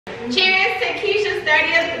Cheers to Keisha's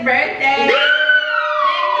 30th birthday.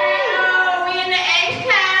 We in the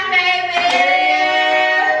H-time, baby.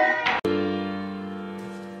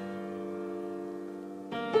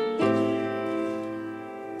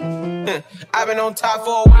 I've been on top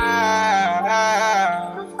for a while.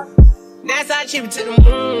 Now I chip it to the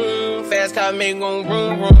moon. Fast car make gon'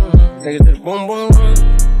 vroom vroom. Take it to the boom boom boom.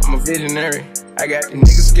 I'm a visionary. I got the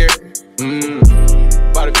niggas scared.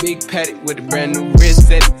 Bought a big paddock with a brand new wrist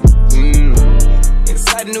set.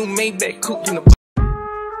 Inside a new Maybach coupe in the.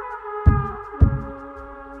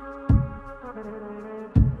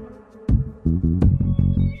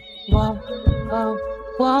 Whoa, whoa,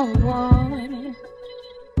 whoa, whoa.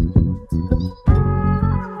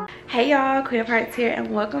 Hey y'all, QUEENovHEARTS here,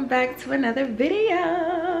 and welcome back to another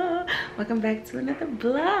video. Welcome back to another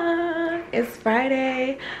vlog. It's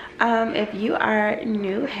Friday. If you are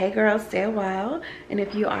new, hey girl, stay a while. And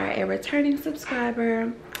if you are a returning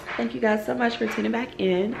subscriber, thank you guys so much for tuning back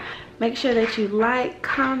in. Make sure that you like,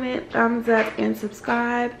 comment, thumbs up, and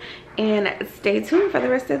subscribe. And stay tuned for the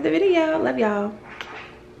rest of the video. Love y'all.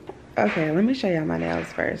 Okay, let me show y'all my nails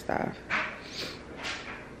first off.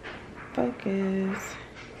 Focus.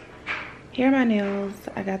 Here are my nails.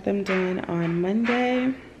 I got them done on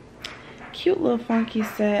Monday. Cute little funky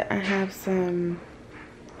set. I have some,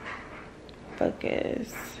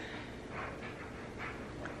 focus,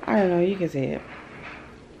 I don't know, you can see it,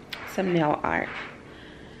 some nail art.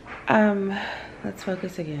 Let's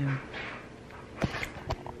focus again.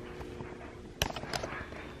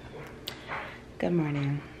 Good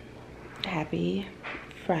morning. Happy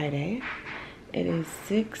Friday. It is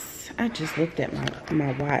 6. I just looked at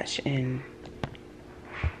my watch and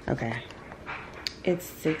okay, it's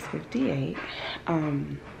 6:58.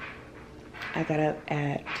 I got up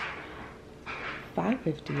at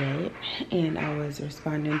 5:58 and I was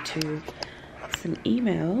responding to some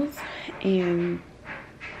emails, and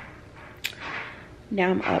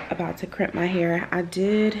now I'm up about to crimp my hair. I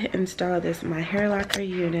did install my hair locker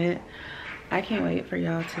unit. I can't wait for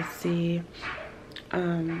y'all to see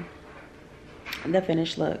the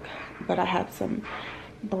finished look, but I have some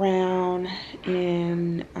brown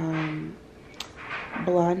and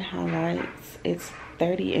blonde highlights. It's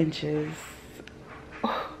 30 inches. Who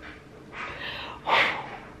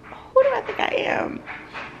do I think I am?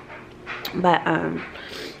 But I'm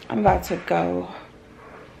about to go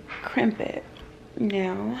crimp it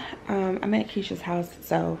now. I'm at Keisha's house,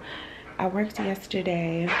 so I worked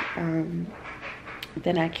yesterday.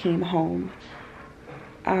 Then I came home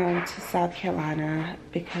to South Carolina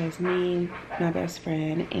because me, my best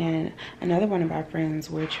friend, and another one of our friends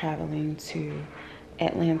were traveling to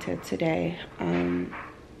Atlanta today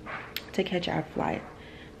to catch our flight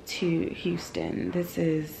to Houston. This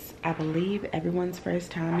is, I believe, everyone's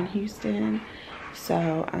first time in Houston,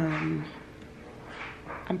 so I'm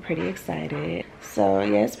pretty excited. So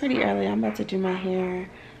yeah, it's pretty early. I'm about to do my hair,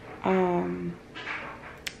 and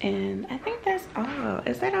I think that's all.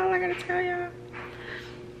 Is that all I gotta tell y'all?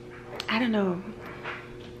 I don't know.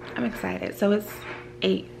 I'm excited. So it's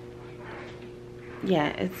 8. Yeah,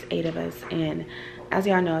 it's 8 of us. And as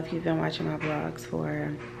y'all know, if you've been watching my vlogs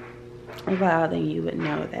for a while, then you would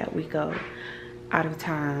know that we go out of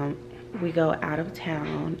town. We go out of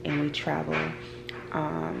town and we travel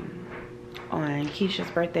on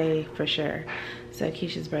Keisha's birthday for sure. So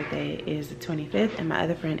Keisha's birthday is the 25th, and my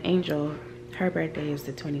other friend Angel, her birthday is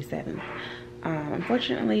the 27th.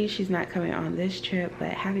 Unfortunately, she's not coming on this trip,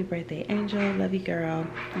 but happy birthday, Angel. Love you, girl.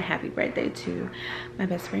 And happy birthday to my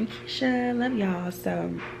best friend Keisha. Love y'all.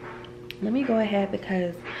 So let me go ahead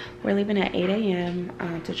because we're leaving at 8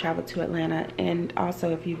 a.m. To travel to Atlanta. And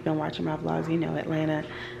also, if you've been watching my vlogs, you know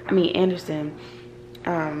Anderson,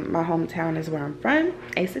 my hometown, is where I'm from,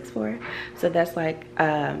 A64. So that's like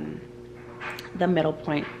the middle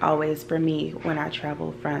point always for me when I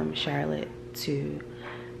travel from Charlotte to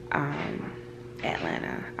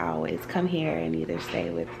Atlanta. I always come here and either stay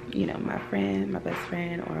with, you know, my friend, my best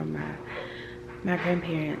friend, or my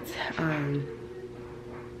grandparents.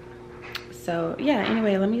 So yeah,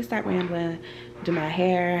 anyway, let me stop rambling, do my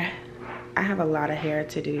hair. I have a lot of hair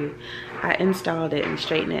to do. I installed it and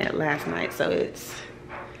straightened it last night, so it's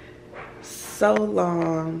so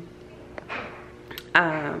long.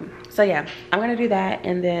 So yeah, I'm gonna do that,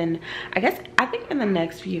 and then I think in the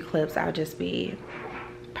next few clips I'll just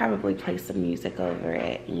probably play some music over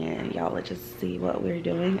it, and y'all will just see what we're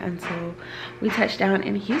doing until we touch down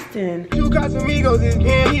in Houston. You got some amigos in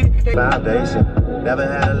here. Foundation, never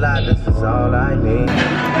had a lot, this is all I need.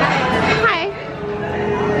 Hi.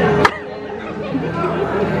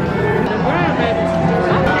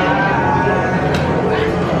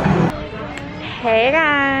 Hey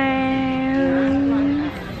guys.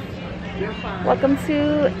 guys. Welcome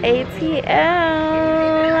to ATL.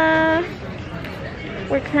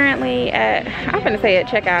 We're currently at, I'm gonna say at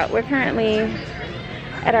checkout. We're currently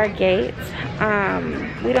at our gate.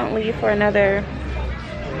 We don't leave for another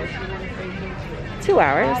 2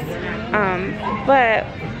 hours. But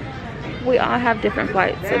we all have different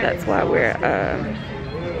flights, so that's why we're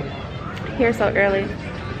here so early.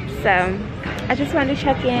 So I just wanted to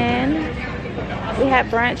check in. We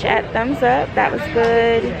had brunch at Thumbs Up, that was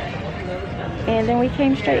good, and then we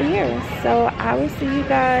came straight here. So I will see you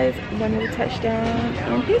guys when we touch down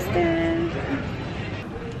in Houston.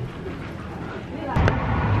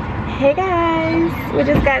 Hey guys, we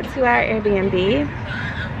just got to our Airbnb.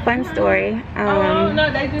 Fun story. Oh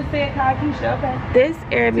no, they just said call Keisha. Okay. This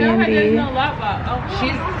Airbnb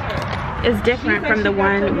is different from the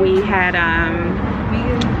one we had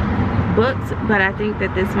booked, but I think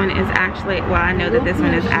that this one is actually, well, I know that this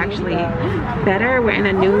one is actually better. We're in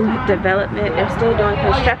a new development. They're still doing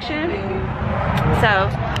construction. So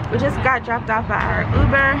we just got dropped off by our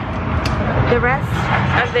Uber. The rest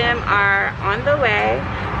of them are on the way,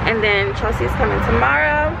 and then Chelsea's coming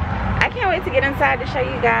tomorrow. I can't wait to get inside to show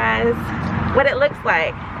you guys what it looks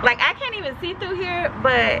like. Like, I can't even see through here,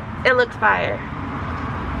 but it looks fire.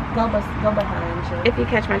 Go behind you. If you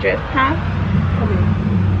catch my drift. Huh? Come here.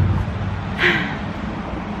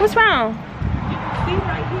 What's wrong? See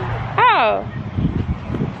right here? Oh.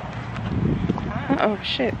 Oh,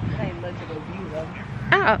 shit. Ain't much of a view of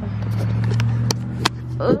Oh.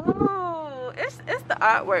 it. Ooh. It's the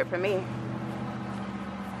artwork for me.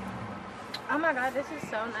 Oh my god, this is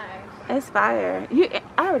so nice. It's fire.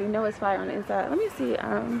 I already know it's fire on the inside. Let me see.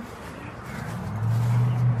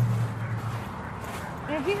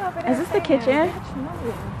 Is this the kitchen?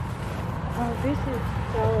 Oh, this is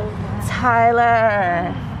so nice.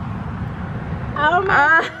 Tyler. Oh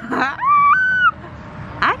my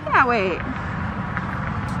I can't wait.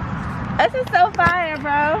 This is so fire,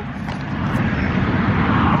 bro.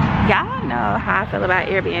 Y'all know how I feel about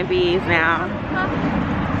Airbnbs now.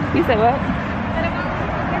 You said what?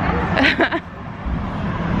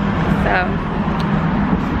 So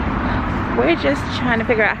we're just trying to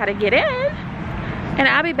figure out how to get in, and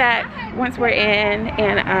I'll be back once we're in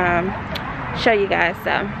and show you guys.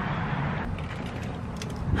 So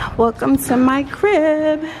welcome to my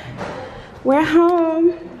crib. We're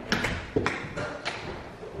home.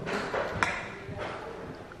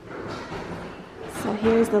 So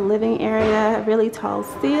here's the living area, really tall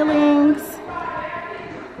ceilings.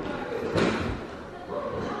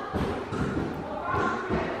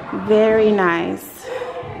 Very nice.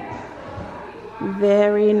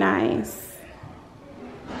 Very nice.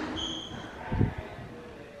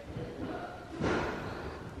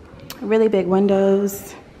 Really big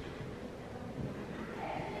windows.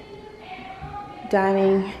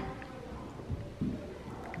 Dining.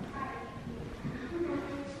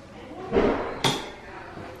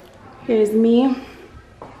 Here's me.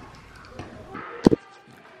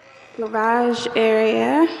 Garage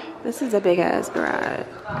area. This is a big ass garage.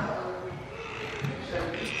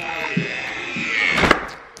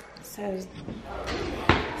 So,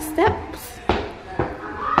 steps.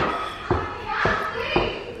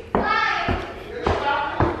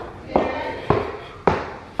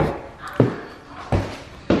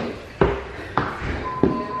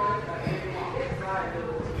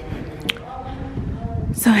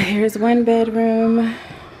 So here's one bedroom.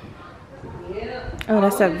 Oh,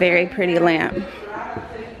 that's a very pretty lamp.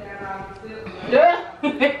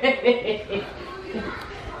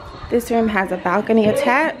 This room has a balcony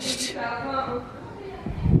attached.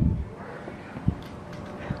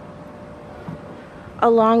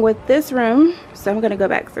 Along with this room. So I'm gonna go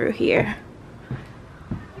back through here.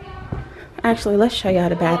 Actually, let's show y'all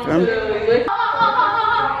the bathroom. Should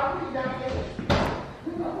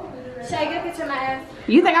I get a picture of my ass?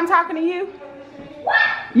 You think I'm talking to you? What?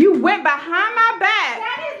 You went behind my back.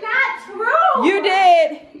 That is not true. You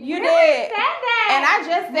did. You Never did. said that. And I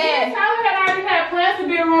just said. Tyler had already had plans to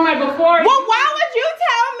be a roommate before. Well, why would you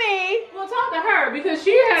tell me? Well, talk to her because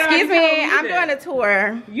she had. Excuse me, I'm doing doing a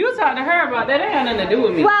tour. You talk to her about that. That had nothing to do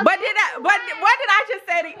with me. But did I? What did I just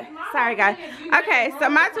say? Sorry, guys. Okay, so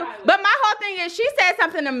my tour. But my whole thing is, she said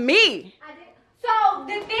something to me. So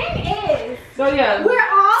the thing is, So yeah. we're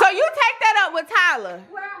all. So you take that up with Tyler.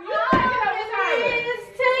 We're all in this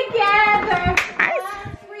together. I-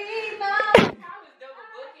 Once we know. Tyler's double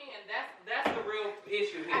booking, and that's the real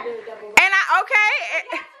issue here. And okay.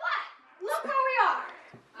 Guess what? Look where we are.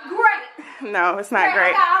 Great. No, it's not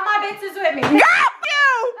great. I got all my bitches with me. Girl,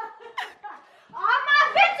 you. All my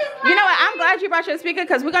bitches. You know what? I'm glad glad you brought your speaker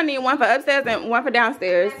because we're gonna need one for upstairs and one for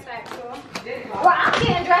downstairs. That's cool. Well, I'm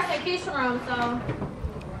getting dressed in Keisha's room, so.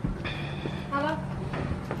 Hello?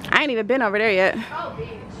 I ain't even been over there yet. Oh,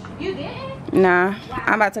 bitch. You didn't? Nah, Wow.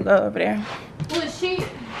 I'm about to go over there. Well, she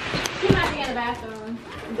might be in the bathroom,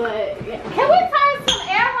 but yeah. Can we turn some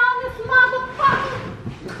air on this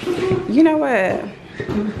motherfucker? You know what?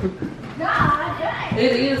 God dang.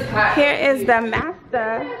 It is hot. Here is the master.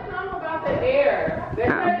 There's something about the air. They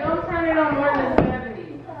said don't turn it on more than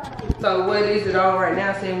 70. So what is it on right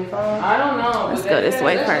now, 75? I don't know. Let's go this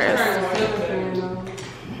way first.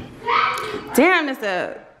 Damn, it's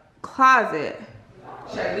a closet.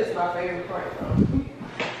 Check, this is my favorite part though.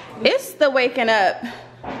 It's the waking up.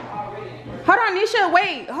 Hold on, Nisha,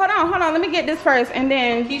 wait. Hold on. Let me get this first and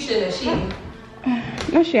then. Keisha and she.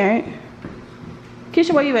 No, she ain't.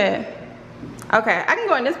 Keisha, where you at? Okay, I can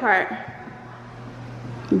go in this part.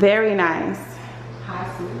 Very nice.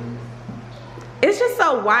 It's just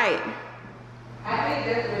so white. I think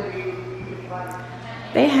that's what we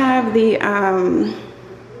They have the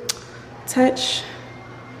touch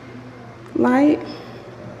light.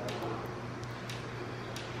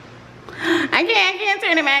 I can't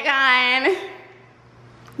turn it back on.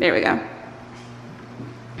 There we go.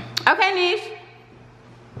 Okay, Niche.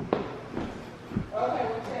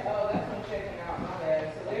 That's when checking out my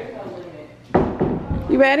bad. So there's no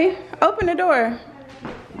limit. You ready? Open the door.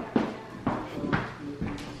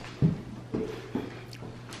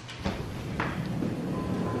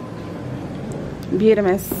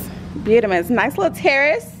 Beautimous. Nice little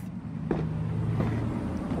terrace.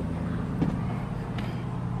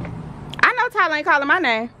 I know Tyler ain't calling my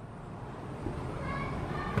name.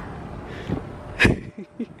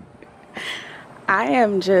 I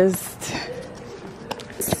am just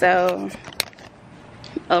so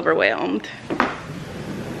overwhelmed.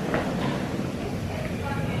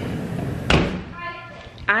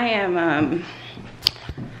 I am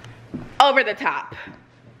over the top.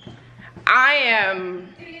 I am.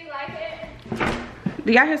 Do you like it?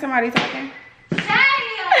 Do y'all hear somebody talking?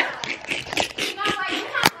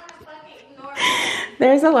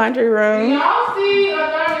 There's a laundry room. Y'all see a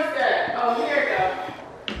thermostat? Oh, here it goes.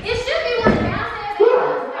 It should be one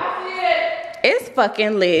downstairs. I see it. It's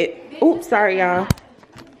fucking lit. Oops, sorry y'all.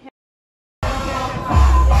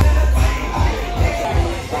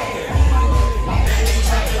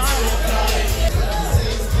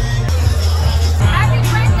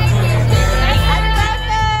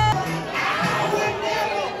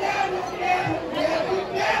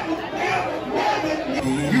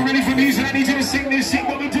 Sing this shit,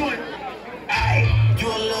 what we doing? Aye, you a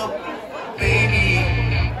little baby.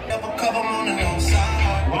 Double cover on the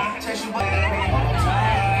outside. Text you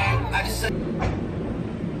I just said.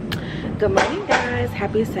 Good morning, guys.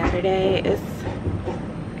 Happy Saturday. It's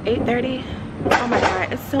 8:30. Oh my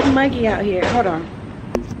God, it's so muggy out here. Hold on.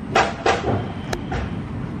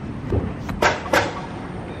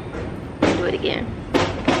 Do it again.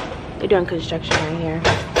 They're doing construction right here.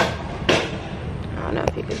 I don't know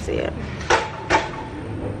if you can see it.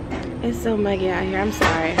 It's so muggy out here. I'm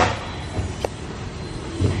sorry.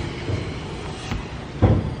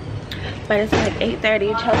 But it's like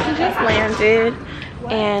 8:30. Chelsea just landed.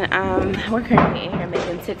 And we're currently in here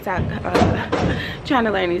making TikTok, trying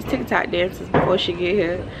to learn these TikTok dances before she get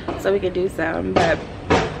here so we can do some. But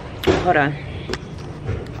hold on.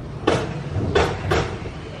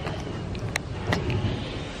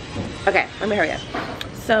 Okay, let me hurry up.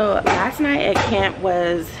 So last night at camp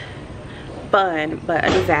was fun but a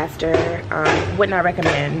disaster. Would not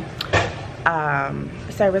recommend.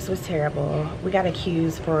 Service was terrible. We got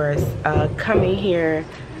accused for coming here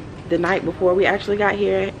the night before we actually got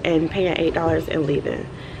here and paying $8 and leaving.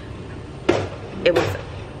 It was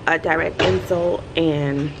a direct insult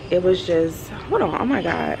and it was just, hold on, oh my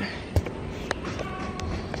God.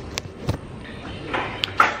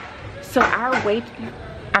 So our wait,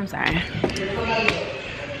 I'm sorry.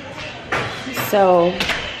 So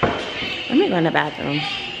let me go in the bathroom.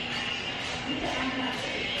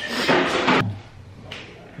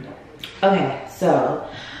 Okay, so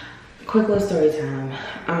quick little story time.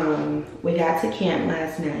 We got to camp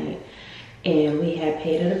last night and we had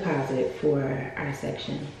paid a deposit for our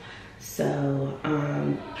section. So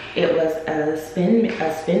it was a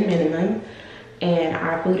spend minimum and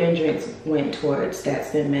our food and drinks went towards that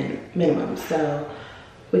spend minimum. So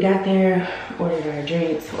we got there, ordered our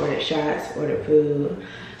drinks, ordered shots, ordered food.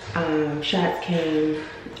 Shots came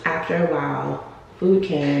after a while, food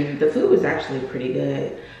came. The food was actually pretty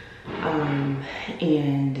good.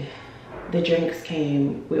 And the drinks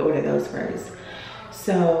came, we ordered those first.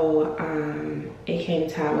 So it came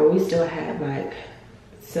time where we still had like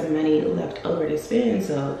some money left over to spend,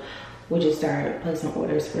 so we just started placing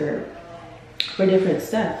orders for different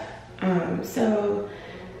stuff. So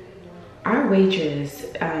our waitress,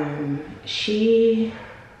 she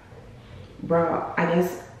brought, I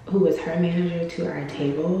guess, who was her manager to our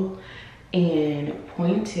table and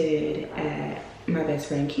pointed at my best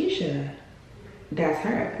friend Keisha. That's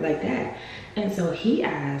her, like that. And so he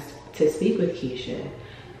asked to speak with Keisha.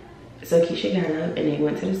 So Keisha got up and they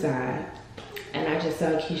went to the side, and I just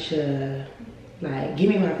saw Keisha like, give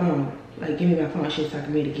me my phone. Like, give me my phone. She was talking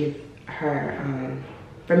to me to give her,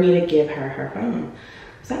 for me to give her her phone.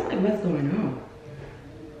 So I'm like, what's going on?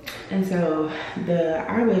 And so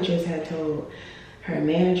our waitress had told her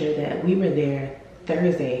manager that we were there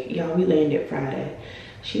Thursday. Y'all, we landed Friday.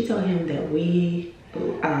 She told him that we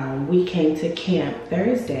came to camp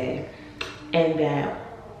Thursday and that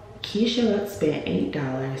Keisha spent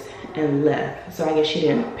 $8 and left. So I guess she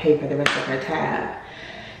didn't pay for the rest of her tab.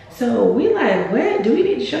 So we like, what? Do we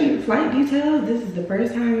need to show you flight details? This is the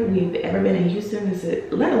first time we've ever been in Houston,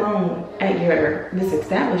 let alone at this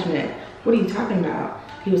establishment. What are you talking about?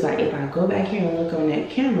 He was like, if I go back here and look on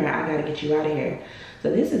that camera, I gotta get you out of here.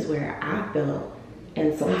 So this is where I felt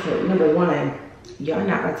insulted. Number one, y'all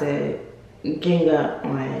not about to gang up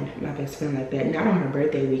on my best friend like that, not on her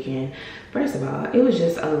birthday weekend. First of all, it was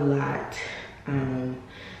just a lot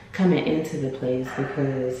coming into the place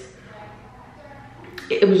because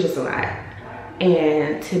it was just a lot.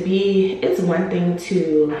 And it's one thing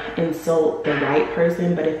to insult the right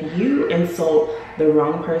person, but if you insult the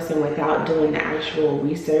wrong person without doing the actual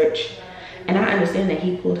research, and I understand that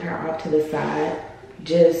he pulled her off to the side,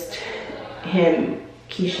 just him,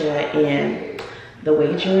 Keisha, and the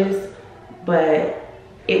waitress, but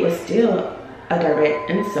it was still a direct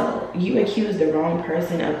insult. You accused the wrong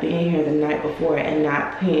person of being here the night before and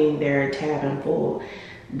not paying their tab in full.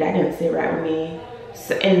 That didn't sit right with me.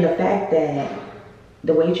 So, and the fact that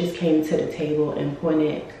the waitress came to the table and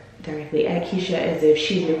pointed directly at Keisha as if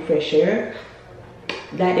she knew for sure,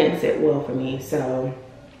 that didn't sit well for me. So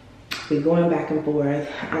we're going back and forth.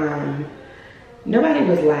 Nobody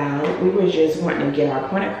was loud. We were just wanting to get our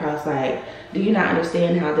point across. Like, do you not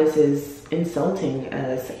understand how this is insulting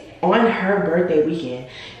us? On her birthday weekend,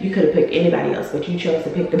 you could have picked anybody else, but you chose to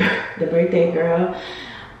pick the birthday girl.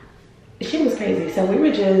 She was crazy. So we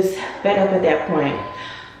were just fed up at that point.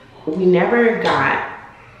 We never got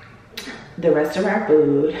the rest of our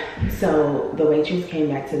food. So the waitress came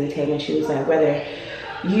back to the table and she was like, whether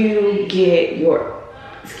you get your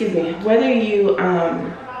food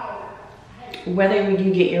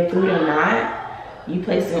or not, you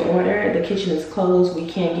place an order, the kitchen is closed, we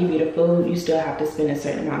can't give you the food, you still have to spend a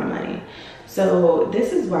certain amount of money. So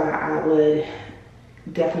this is why I would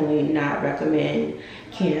definitely not recommend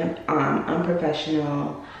camp.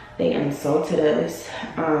 Unprofessional. They insulted us.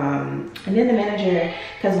 And then the manager,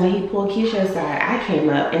 because when he pulled Keisha aside, I came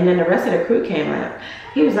up, and then the rest of the crew came up.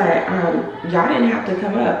 He was like, y'all didn't have to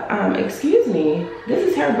come up. Excuse me, this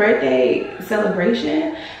is her birthday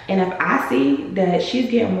celebration, and if I see that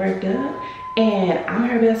she's getting worked up and I'm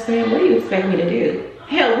her best friend, what do you expect me to do?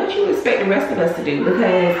 Hell, what you expect the rest of us to do?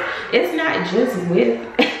 Because it's not just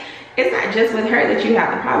with her that you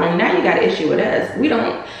have the problem. Now you got an issue with us.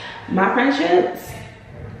 My friendships,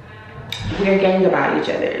 we're gang about each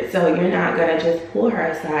other. So you're not gonna just pull her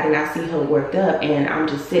aside and I see her worked up and I'm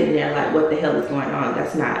just sitting there like, what the hell is going on?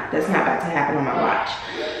 That's not about to happen on my watch.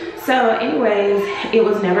 So anyways, it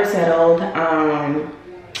was never settled.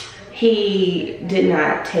 He did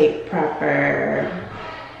not take proper,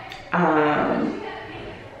 I'm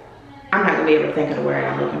not gonna be able to think of the word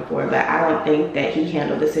I'm looking for, but I don't think that he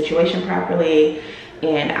handled the situation properly,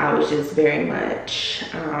 and I was just very much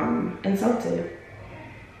insulted.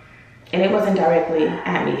 And it wasn't directly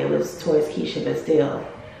at me, it was towards Keisha, but still,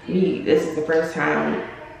 this is the first time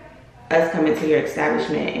us coming to your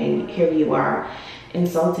establishment and here you are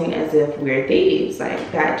insulting as if we're thieves.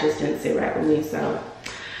 Like, that just didn't sit right with me. So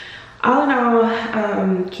all in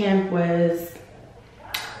all, camp was,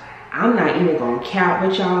 I'm not even gonna count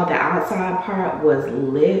with y'all. The outside part was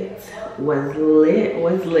lit.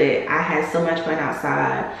 I had so much fun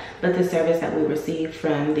outside, but the service that we received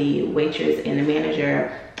from the waitress and the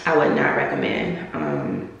manager, I would not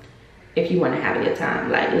recommend. If you want to have a good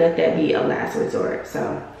time, like, let that be a last resort.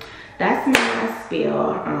 So that's my spiel.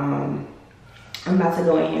 I'm about to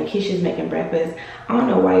go in here. Keisha's making breakfast. I don't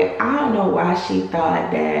know why she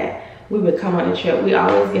thought that we would come on a trip. We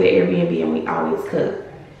always get an Airbnb and we always cook.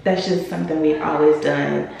 That's just something we've always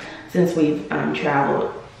done since we've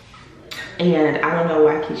traveled. And I don't know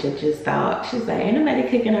why Keisha just thought, she's like, ain't nobody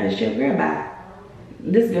cooking on the trip, girl, bye.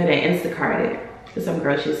 This girl that Instacarted some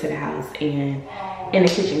groceries to the house, and in the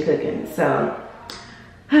kitchen cooking. So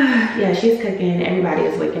yeah, she's cooking. Everybody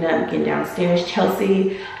is waking up, getting downstairs.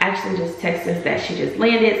 Chelsea actually just texted us that she just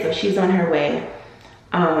landed, so she's on her way.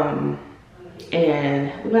 And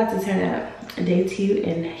we're about to turn up day 2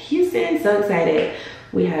 in Houston. So excited.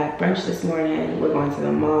 We have brunch this morning. We're going to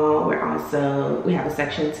the mall. We have a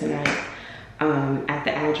section tonight at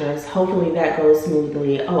the address. Hopefully that goes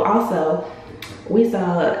smoothly. Oh, also, we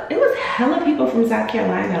saw, it was hella people from South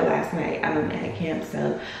Carolina last night at camp.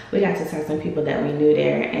 So we got to talk to some people that we knew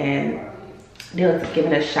there, and they were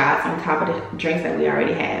giving us shots on top of the drinks that we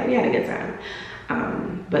already had. We had a good time.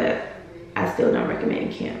 But I still don't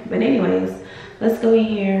recommend camp. But anyways, let's go in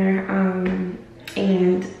here.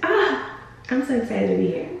 And I'm so excited to be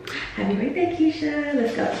here. Happy birthday, Keisha.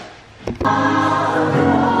 Let's go.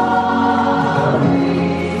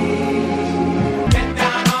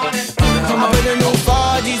 Come up with the new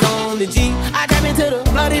 4G's on the G. I tap into the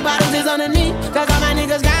bloody bottles is underneath. Cause all my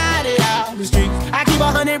niggas got it out the streets. I keep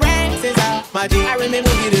 100 racks inside my G. I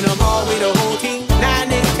remember getting them all with the whole team. Now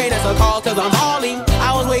niggas can't answer calls cause I'm hauling.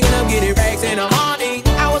 I was waking up getting racks in the morning.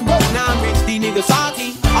 I was broke, now I'm rich, these niggas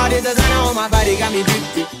salty. All this designer on my body got me drip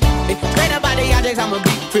drip. Straight up out the objects, I'm a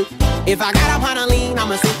big trip. If I got up on a lean, I'm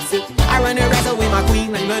a sip sip. I run the wrestle with my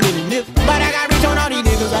queen like running the nip. But I got rich on all these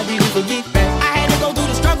niggas, I didn't forget that. I had to go through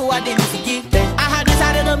the struggle, I didn't forget that. I had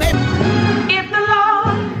decided to make If the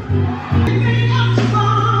Lord.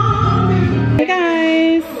 Hey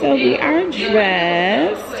guys, so we are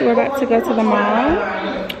dressed. We're about to go to the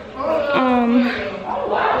mall.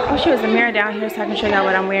 Oh shoot, there's a mirror down here so I can show y'all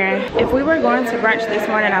what I'm wearing. If we were going to brunch this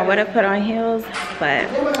morning, I would have put on heels, but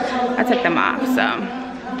I took them off, so.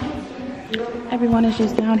 Everyone is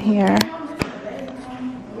just down here.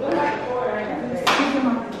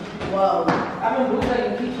 Whoa. I've been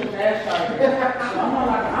bootlegging Keisha's ass charger. I'm on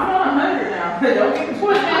 100 now. Don't get the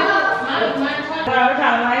twist. We're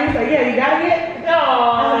kind of lame, so yeah, you got it? No.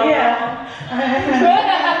 Yeah.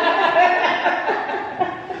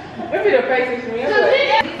 Maybe the faces for me.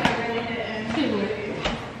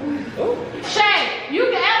 Shay, you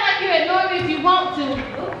can act like you ignore me if you want to.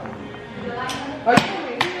 Oh, you can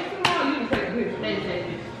take a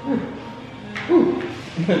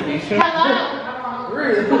picture. Hello?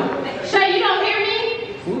 Really? Shay, you don't hear me?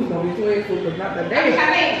 Food's gonna be too food, but not the day.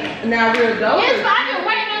 Now we're adults. Yes, but I've been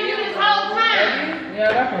waiting on you this whole time.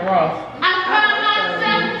 Yeah, that's from Ross. I found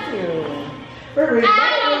myself. I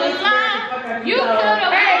was lying. You could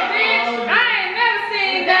have. Hey, bitch, I ain't never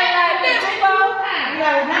seen that like this before.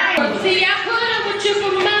 See, I put up with you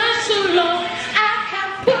for months too long. I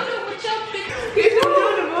have put up with your bitch. You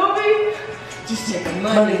doing the movie? Just take the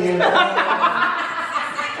money.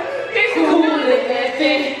 Cool it, that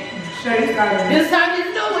thing. This time you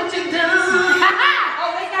know what you done.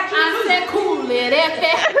 I said cool it, that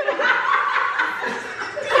thing.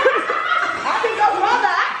 I can go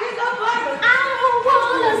brother. I don't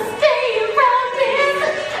wanna stay around this.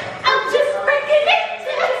 I'm just breaking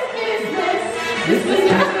into this business. This is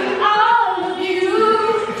all of you.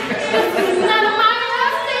 This is none of my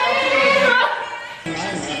thing.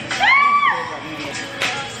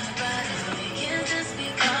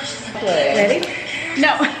 Ready?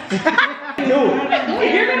 No.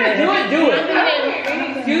 You're gonna do it.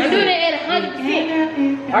 I'm doing it at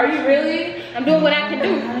 100%. Are you really? I'm doing what I can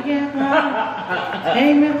do.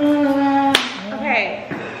 Okay.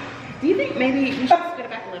 Do you think maybe we should spit it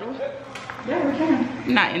back a little? Yeah, we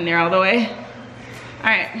can. Not in there all the way. All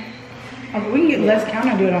right. We can get less counter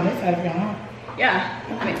and do it on this side if y'all want. Yeah.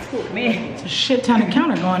 I mean, it's cool with me. It's a shit ton of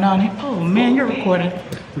counter going on here. Oh man, you're recording.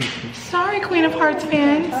 Sorry, Queen of Hearts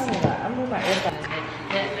fans.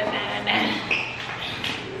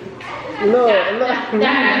 Look.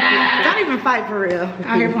 Don't even fight for real.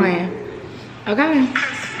 Out here playing. Okay.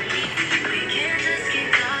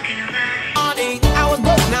 I was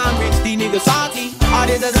broke, now I'm rich, these niggas salty. All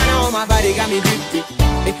this designer on my body got me drip drip.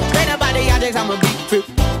 Straight up out the objects, I'm a big trip.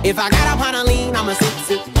 If I got up on a lean, I'm a sip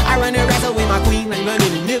sip. I run the wrestle with my queen like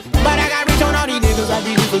running the nip. But I got rich on all these niggas, I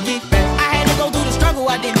didn't forget that. I had to go through the struggle,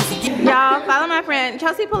 I didn't forget. Y'all follow my friend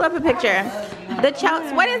Chelsea. Pull up a picture. The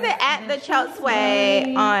Chelsea, what is it, at the Chelsea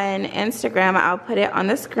Way on Instagram? I'll put it on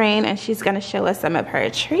the screen, and she's gonna show us some of her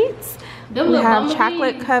treats. We have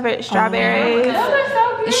chocolate covered strawberries.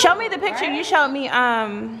 Show me the picture you showed me.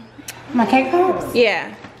 My cake pops?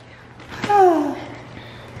 Yeah.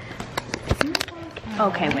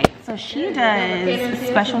 Okay, wait. So she does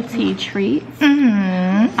specialty treats.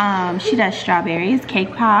 She does strawberries,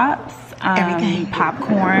 cake pops,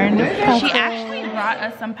 popcorn. She actually brought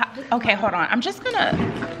us some pop. Okay, hold on. I'm just gonna.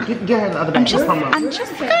 Get her in the other bag. I'm just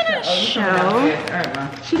gonna show.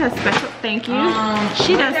 She does special. Thank you.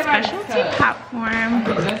 She does specialty popcorn.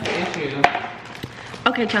 That's the issue.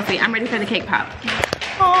 Okay, Chelsea, I'm ready for the cake pop.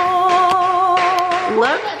 Oh,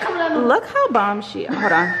 look how bomb she.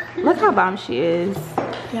 Hold on. Look how bomb she is.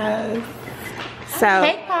 Yes. So.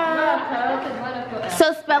 Cake pop.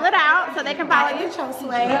 So spell it out so they can follow you. Chelsea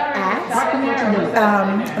at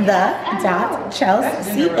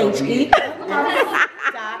the.Chelsea CHE.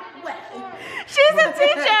 She's a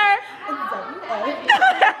teacher.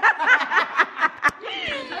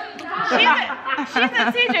 She's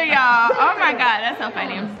a teacher, y'all. Oh my God, that's so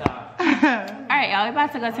funny. All right, y'all, we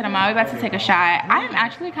about to go to the mall. We about to take a shot. I am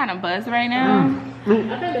actually kind of buzzed right now.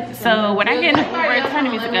 So when I get in the Uber, turn the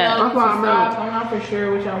music up. I'm not for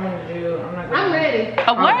sure what y'all want to do. I'm ready.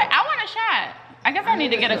 A what? I want a shot. I guess I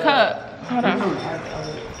need to get a cup. Hold on.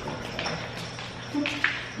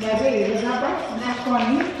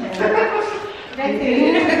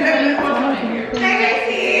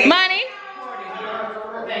 Money.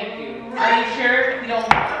 Thank you. Are you sure? You don't.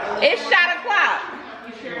 It's shot o'clock.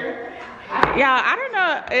 You sure? Y'all, I don't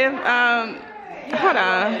know if hold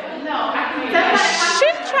on.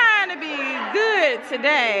 She's trying to be good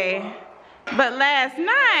today, but last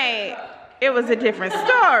night it was a different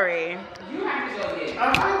story.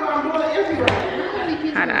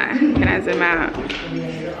 Hold on. Can I zoom out?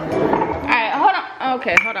 Alright, hold on.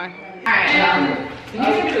 Okay, hold on. Alright.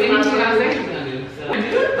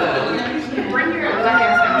 Bring your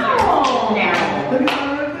glass down.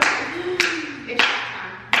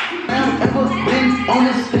 On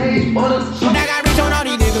the stage, When I got rich on all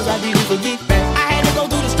these niggas, I didn't forget that. I had to go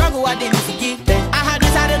through the struggle, I didn't forget that. I had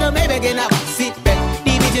this out of the Maybach and I would sit back.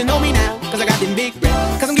 These bitches know me now, cause I got them big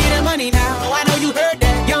racks. Cause I'm getting money now, I know you heard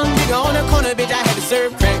that. Young nigga on the corner, bitch, I had to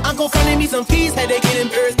serve crack. Uncle funded me some fees, had to get them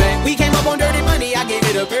birds back. We came up on dirty money, I gave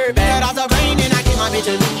it a bird back. Cut off the rain and I gave my bitch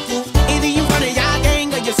a new coupe. Either you run a y'all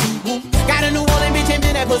gang or you Subaru. Got a new Orleans bitch and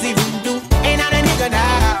been that pussy voodoo. Ain't out a nigga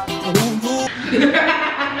now.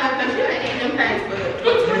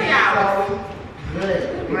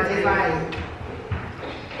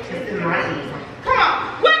 Come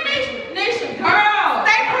on. What nation? Girl.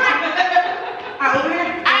 Stay front.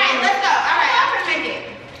 Alright, let's go. Alright, I'm gonna make it.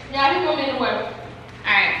 Yeah, he want me to work.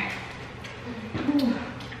 Alright.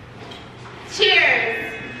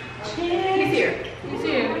 Cheers. He's here. He's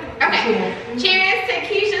here. Okay. Cheers to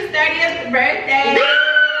Keisha's 30th birthday.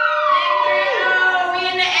 We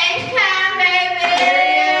in the H-time, baby.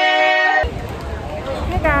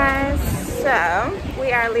 Hey guys, so we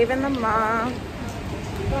are leaving the mall.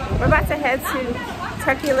 We're about to head to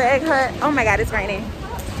Turkey Leg Hut. Oh my God, it's raining.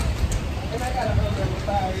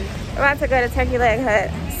 We're about to go to Turkey Leg Hut,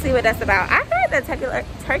 see what that's about. I heard that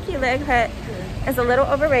Turkey Leg Hut is a little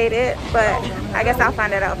overrated, but I guess I'll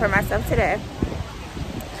find it out for myself today.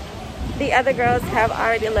 The other girls have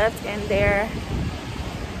already left in their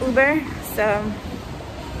Uber, so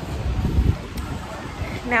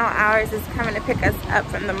now ours is coming to pick us up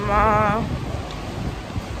from the mall.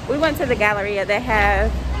 We went to the Galleria. They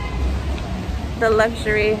have the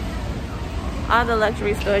luxury, all the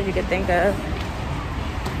luxury stores you could think of.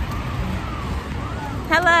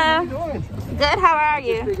 Hello. Good, how are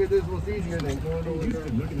you?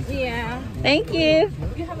 Yeah. Thank you.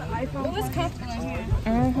 You have an iPhone. It was comfortable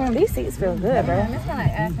in here. These seats feel good, bro. It's not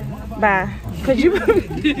like Apple. Bye. Could you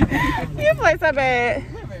you play so bad.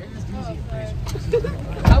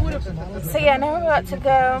 So yeah, now we're about to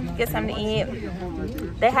go get something to eat.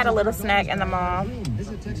 They had a little snack in the mall.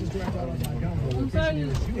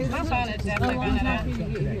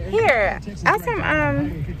 Here, ask him,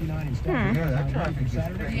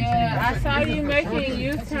 Yeah, I saw you making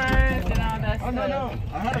U-turns and all that stuff. Oh, no.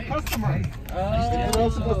 I had a customer. I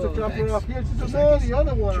was supposed to drop her off here. She said, no, the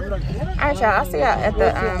other one. I'm like, what? Alright, y'all, I'll see y'all at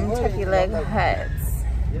the Turkey Leg Huts.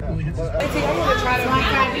 Yeah. I want to try to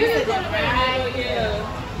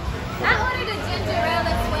I ordered a ginger ale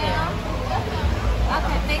as well.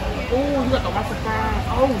 Okay, thank you. Ooh, look, I'm surprised.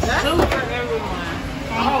 Oh, shoot for everyone.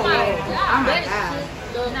 Oh my God.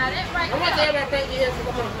 Now that right I want there. everything is to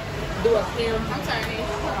do a film. I'm sorry.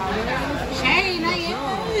 Shane, I am.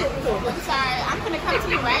 I'm sorry. I'm gonna come to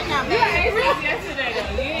you right now, You baby. ate this yesterday,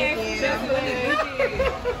 though. You ate this yesterday.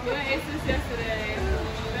 You ate this yesterday.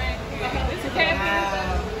 Thank you. This is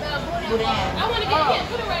camping. I want to get it.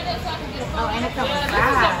 Put it right there so I can get it. Oh, and it comes Yeah, with this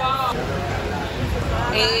is the fries. ball.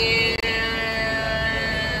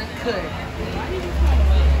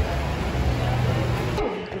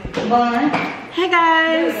 Bun. Hey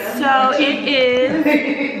guys, so it is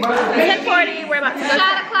 10:40. We're about to go.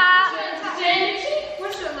 Shot o'clock.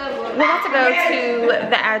 What's your level? about to go to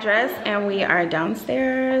the address and we are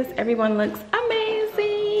downstairs. Everyone looks amazing.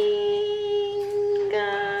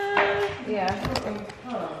 Yeah.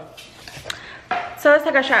 So let's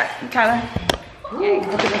take a shot, Tyler. Rick,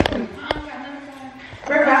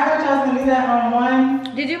 I thought y'all was gonna do that on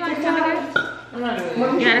one. Did you want to come again?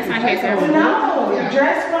 Yeah, that's my case. No,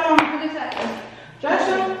 dress from,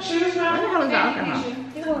 shoes from. What the hell is the alcohol?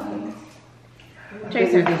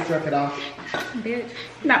 Chaser. We just struck it off. Bitch.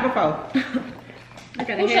 Not before. I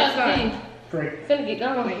got a head start. Great. Finna get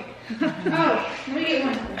going. Oh, let me get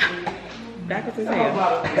one. Backwards as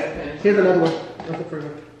hell. Here's another one. That's the first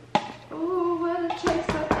one. Ooh, what a chase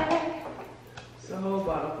for that. It's a whole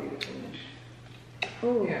bottle for you to finish.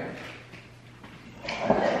 Ooh. Yeah.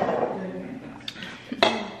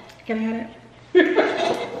 Can I have it?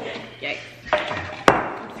 Yikes.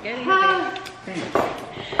 I'm scared. Thanks.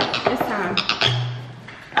 It's time.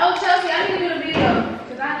 Oh, Chelsea, I need to do the video.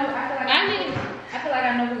 Cause I feel like I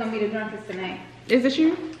know we're gonna be the drunkest tonight. Is it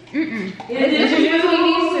you? Is it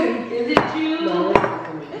you? No.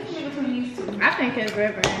 It's between these two. I think it's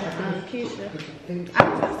River and Keisha. I'm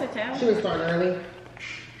supposed to tell. She was starting early.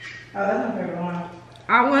 Oh, that's my favorite one.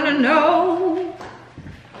 I wanna know.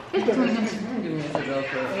 It's between them.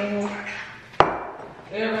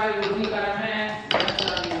 Everybody will keep our hands.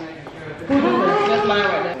 That's mine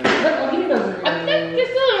right there. I think it's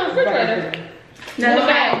still in the refrigerator. No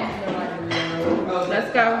bag. Let's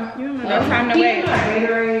go. No time to wait.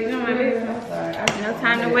 No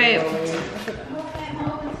time to wait.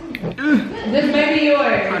 This may be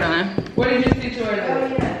yours. Hold on. Where did you sit yours?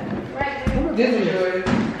 This is yours.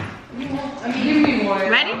 Give me one.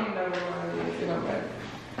 Ready?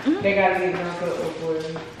 They gotta get drunk up before.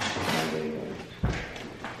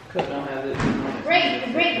 Cook don't have this. Break.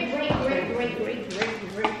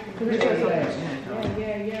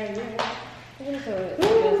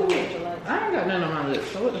 I ain't got none on my lips,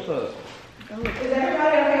 so what the fuck? Is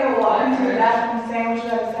everybody okay with walking to the bathroom and saying what you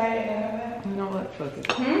gotta say and everything? You know what? Fuck it.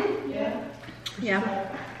 Yeah.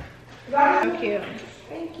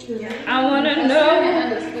 Thank you. I wanna know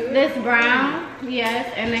this brown, yes,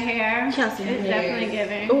 and the hair. Chelsea. It's definitely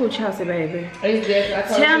giving. Ooh, Chelsea, baby.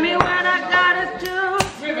 Tell me what I gotta do.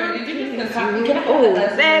 River, did you just Ooh,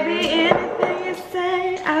 baby, anything you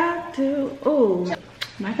say, I'll do. Ooh.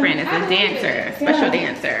 My friend is a dancer, special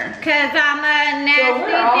dancer. Cause I'm a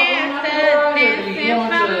nasty dancer, dancing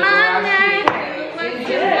for my night. What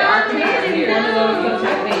you want me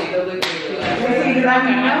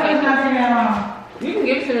You can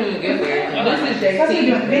give it to them and get there. This is JT.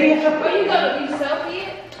 Where you gonna be selfie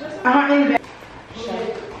it?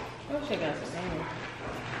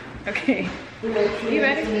 Okay. You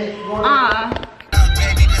ready?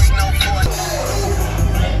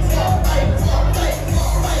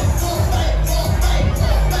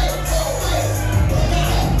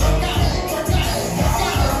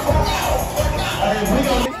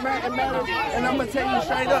 And I'm gonna tell you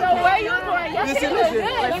straight up. So where you going? Your shit look good.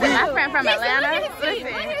 My friend from Atlanta. Listen,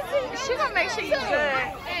 she gonna make sure you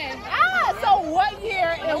good. So what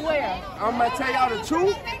year and where? I'm gonna tell y'all the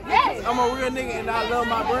truth. Yes. I'm a real nigga and I love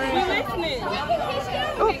my brand. Listening.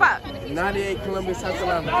 Ooh, fuck. 98 Columbus, South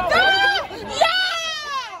Carolina. Yeah!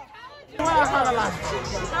 What color line?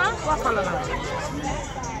 Huh? What color line?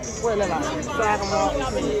 What line?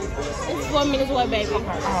 It's 4 minutes away, baby. Oh,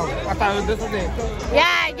 I thought this was it.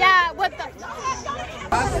 Yeah, what the?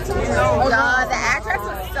 Y'all, the address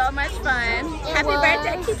was so much fun. Happy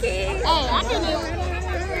birthday, Kiki. Hey, I can't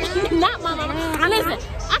even. Not my mama. Listen,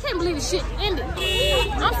 I can't believe the shit ended.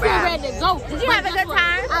 I'm still ready to go. Did you have a good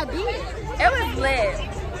time? I did. It was lit.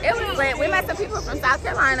 It was lit. We met some people from South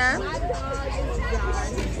Carolina.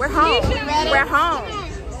 We're home. We're home.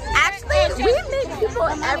 Actually, we meet people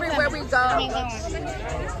everywhere we go.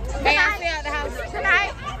 Hey, I stay out the house. Good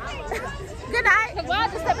night. Good night. Well, I'll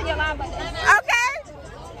just step in your line. Okay.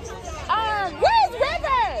 Where's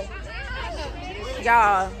River?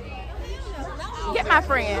 Y'all, get my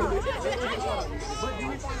friend.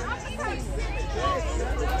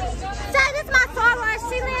 So this is my follower.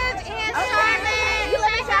 She lives in Charlotte. You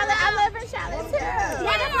live in Charlotte? I live in Charlotte too.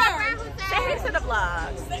 Say hey to the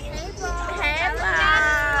vlog. Hey vlog.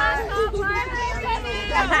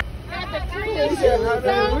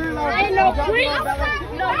 Ain't no crease.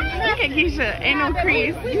 Look at Keisha. Ain't no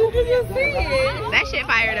crease. You can just see it. That shit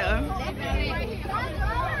fire though.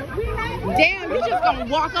 Damn, you just gonna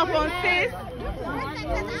walk up on sis?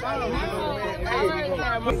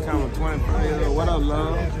 What up,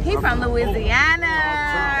 love? He from Louisiana.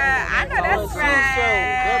 I know that's right.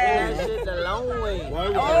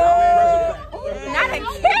 Oh, not a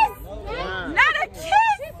kiss. Not a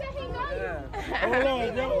kiss.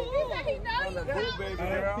 baby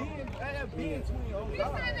girl.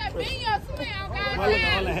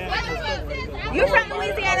 You from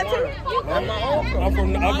Louisiana too? I'm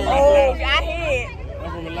from Oh, I hear.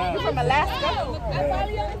 I'm from Alaska. You from Alaska?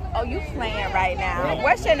 Oh, you playing right now.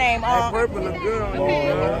 What's your name? That purple look good on you,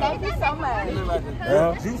 Thank you so much. You look like a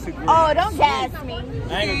girl. Juicy girl. Oh, don't gas me. I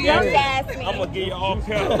ain't Don't gonna gas me. I'm gonna give you all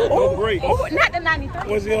count. No break. Oh, not the 93.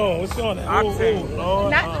 What's it on? What's on it? Not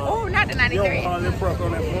the 93. Yo, lip rock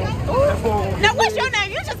on that phone. Now, what's your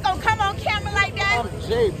name? You just gonna come on camera like that? I'm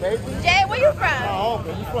Jay, baby. Jay, where you from? Oh,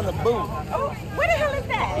 you from the booth. Oh, where the hell is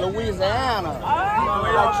that? Louisiana. Oh.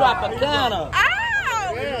 Like Tropicana. Oh.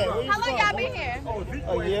 Yeah, where you How long from? y'all been here? A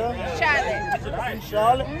year. Charlotte.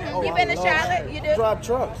 Charlotte? Oh, You been to I love Charlotte? You do? Drive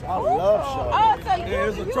trucks. I love Charlotte. Oh, so you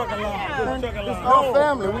It's a trucking line. It's our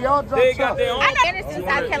family. We all drive trucks. I know Anderson,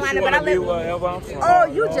 South Carolina, but I live. Oh,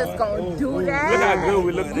 you just gonna do that? Look how good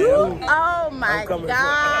we look there. Oh my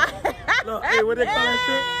God. Look, hey, what they call that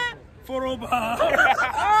shit? Photo bomb.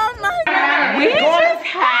 Oh my God. We just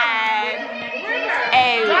had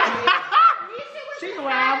a.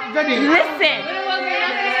 Listen.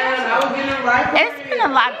 It's been a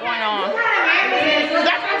lot going on. No,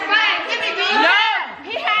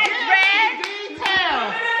 he had dreads.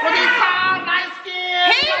 What he called light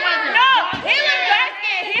skin? He was dark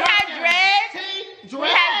skinned. He had dreads. He had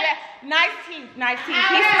dreads. Nice teeth, nice teeth.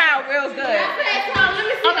 He smiled real good.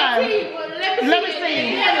 Let me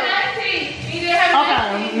see.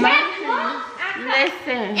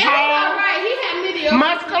 Listen.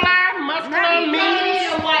 Muscular,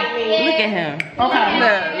 medium, white man. Look at him.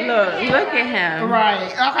 Okay. Look at him.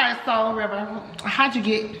 Right. Okay, so River, how'd you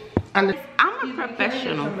get under? I'm a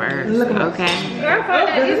professional first, okay?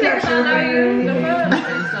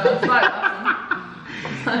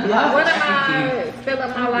 What am I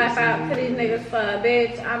filling my life out to these niggas for,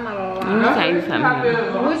 bitch? I'm not gonna lie. Let me tell you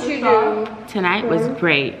something. What you do? Tonight was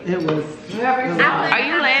great. It was. Are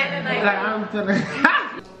you lit? I'm feeling.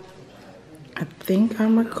 I think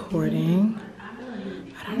I'm recording. I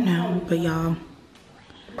don't know, but y'all,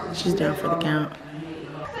 she's down for the count.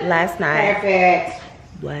 Last night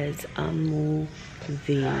was a movie.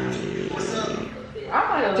 JT,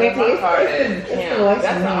 it's the last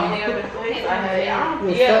That's the only other place I had.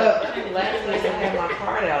 Yeah, last place I had my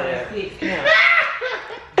card out there.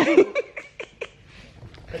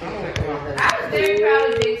 I was very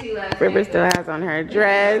proud of JT last night. River still has on her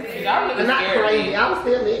dress. Not crazy. I was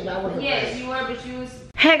still lit, but I wasn't. Yes, you were, but you was.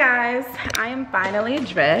 Hey guys, I am finally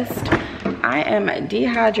dressed. I am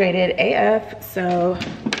dehydrated AF, so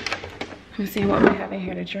let's see what we have in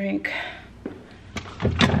here to drink.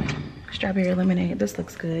 Strawberry lemonade. This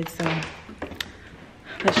looks good, so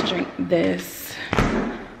let's drink this.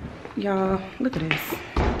 Y'all, look at this.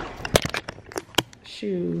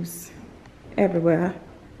 Shoes everywhere.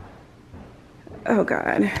 Oh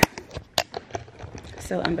God,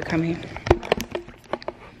 so unbecoming.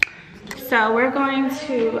 So we're going to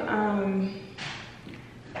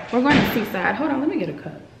Seaside. Hold on, let me get a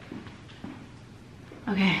cup.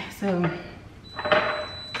 Okay, so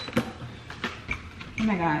oh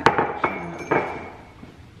my God.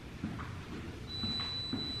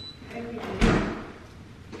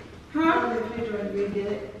 Huh?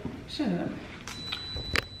 Shut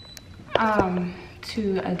up.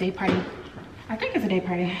 To a day party. I think it's a day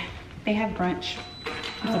party. They have brunch.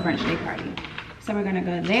 It's a brunch day party. So we're gonna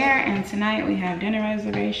go there, and tonight we have dinner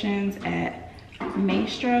reservations at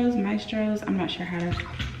Maestro's. I'm not sure how to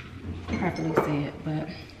properly say it, but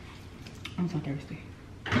I'm so thirsty.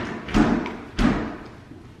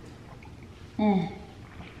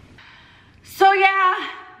 So yeah,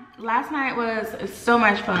 last night was so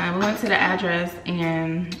much fun. We went to the address,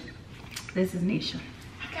 and this is Nisha.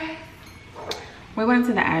 Okay. We went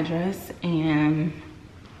to the address, and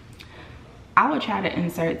I will try to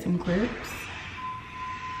insert some clips.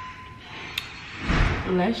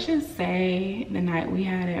 Let's just say the night we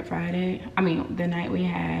had at the night we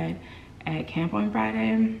had at camp on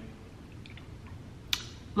Friday,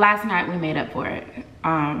 last night we made up for it.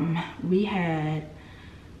 We had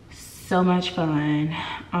so much fun.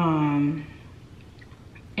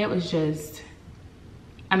 It was just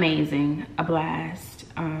amazing, a blast.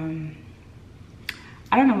 I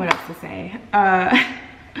don't know what else to say.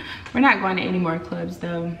 We're not going to any more clubs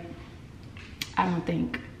though. I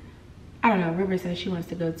don't know, River says she wants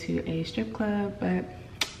to go to a strip club, but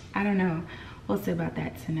I don't know. We'll see about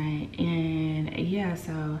that tonight. And yeah,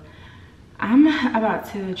 so I'm about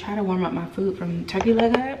to try to warm up my food from Turkey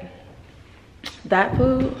Leg Hut. That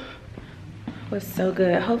food was so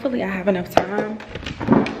good. Hopefully I have enough time,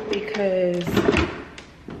 because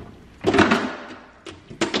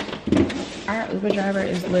our Uber driver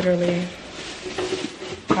is literally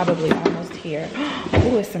Probably almost here.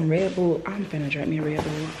 Oh, it's some Red Bull. I'm finna drink me a Red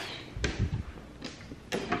Bull.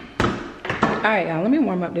 All right, y'all, let me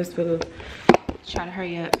warm up this food. Try to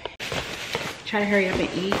hurry up. Try to hurry up and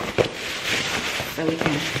eat so we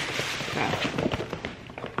can go.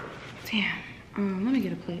 Damn, let me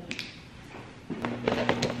get a plate.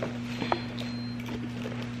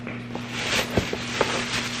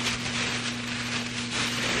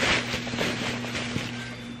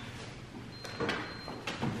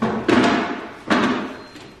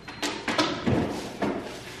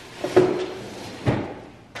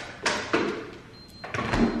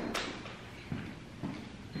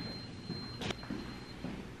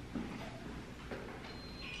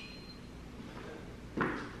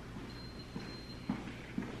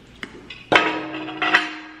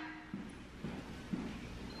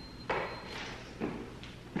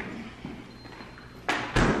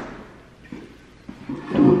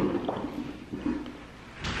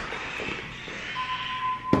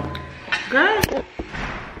 Good.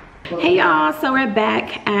 Hey y'all, so we're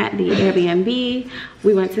back at the Airbnb.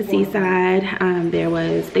 We went to Seaside.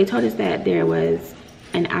 They told us that there was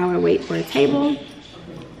an hour wait for a table,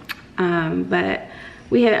 but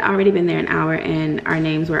we had already been there an hour and our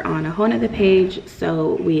names were on a whole nother page,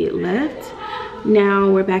 so we left. Now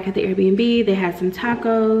we're back at the Airbnb. They had some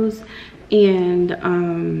tacos and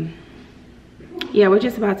yeah, we're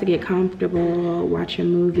just about to get comfortable, watch a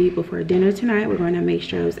movie before dinner tonight. We're going to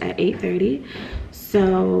Maestro's at 8:30.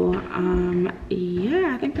 So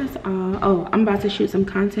yeah, I think that's all. Oh, I'm about to shoot some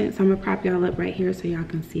content, so I'm gonna prop y'all up right here so y'all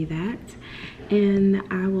can see that, and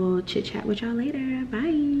I will chit chat with y'all later.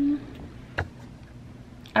 Bye.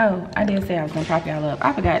 Oh, I did say I was gonna prop y'all up.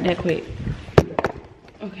 I forgot that quick.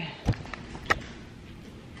 Okay.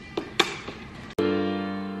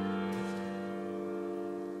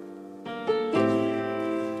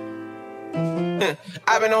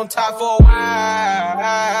 I've been on top for a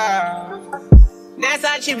while. That's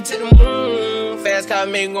how I chip it to the moon. Fast car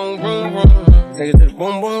make gon' vroom vroom. Take it to the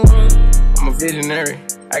boom boom boom. I'm a visionary.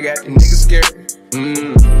 I got the niggas scared.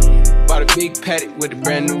 Bought a big paddock with a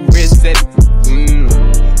brand new wrist set.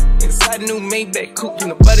 Inside a new Maybach coupe in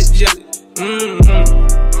the butter jelly.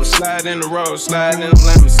 I'm sliding in the road, sliding in the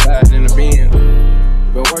lemon, sliding in the beam.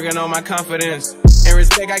 Been working on my confidence and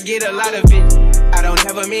respect. I get a lot of it. I don't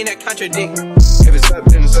ever mean that contradict. If it's up,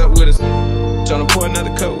 then it's up with us. Tryna pour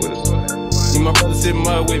another cup with us. Need my brother sitting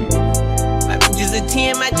mud with me. My bitch is a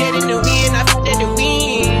 10, my dad in the wind, I fought at the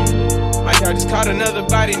wind. My dog just caught another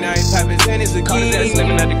body, now he poppin' Xannies again. That's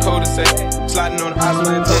living at the cul-de-sac, sliding on the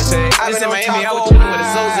island toe tag. I was in Miami, I was chillin' with a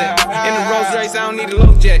Zozak. In the Rolls Royce, I don't need a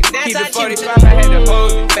low jack. Keep the 45, I had to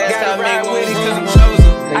hold it. Gotta ride with it, cause I'm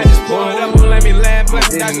chosen. I just pulled up, won't let me laugh, but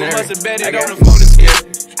the doctor must've bet it on the phone to scare.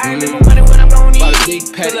 I ain't living money when I'm gon' eat.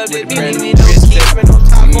 Fill up the billion and don't keep. I've been on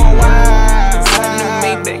top for a while. Sliding in the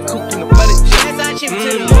Maybach coupe in the butter jet. That's how I chip to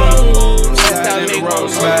the moon. Sliding in the road,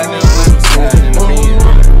 sliding in the lemon, sliding in the beam.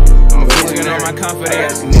 I'm working on my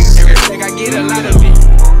confidence. Every check I get a lot of it.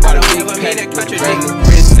 I don't ever mean that contradict.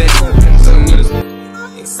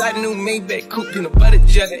 Inside a new Maybach coupe in the butter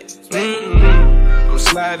jet. I'm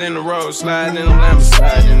sliding in the road, sliding in the lemon,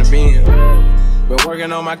 sliding in the beam. Been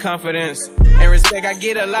working on my confidence and respect. I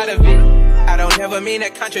get a lot of it. I don't ever mean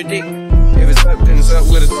that contradict. If it's up, then it's up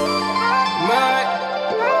with us.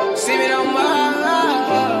 Mud, see me on mud.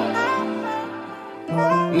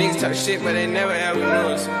 Niggas talk shit, but they never ever knew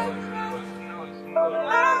us.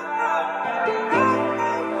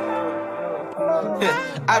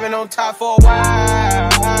 I've been on top for a while.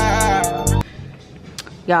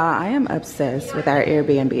 Y'all, I am obsessed with our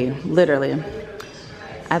Airbnb, literally.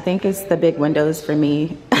 I think it's the big windows for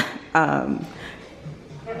me.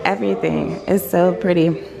 Everything is so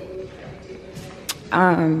pretty.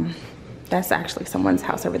 That's actually someone's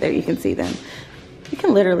house over there. You can see them. You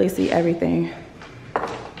can literally see everything.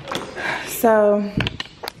 So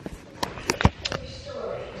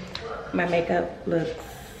my makeup looks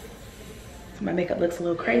a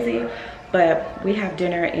little crazy, but we have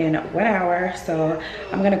dinner in 1 hour, so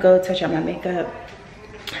I'm gonna go touch up my makeup,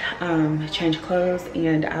 change clothes,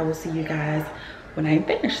 and I will see you guys when I'm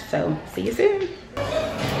finished. So see you soon.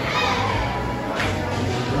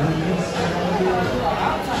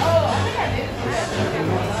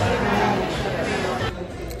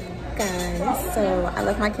 Guys, so I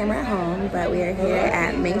left my camera at home, but we are here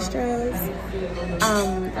at Maestro's.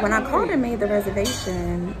 When I called and made the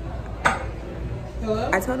reservation,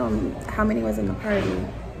 I told them how many was in the party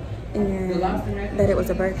and that it was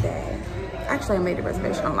a birthday. actually I made a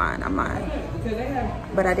reservation online. I'm lying.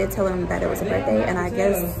 But I did tell them that it was a birthday, and I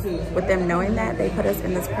guess with them knowing that, they put us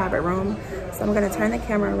in this private room. So I'm gonna turn the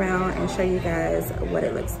camera around and show you guys what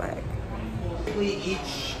it looks like.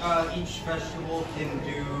 Each festival can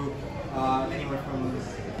do anywhere from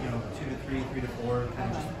 2 to 3, 3 to 4,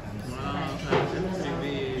 kind of just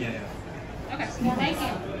depends. Yeah. Okay. Thank you.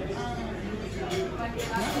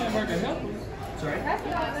 Sorry?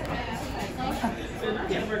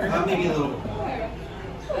 Maybe a little.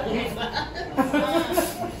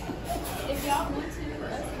 If y'all want to,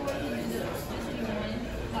 let's go ahead and do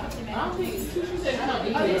I don't think you said you don't eat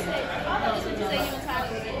it. Oh, you said you and Tyler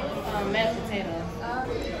were getting mashed potatoes.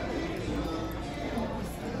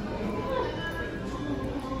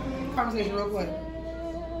 Conversation real quick.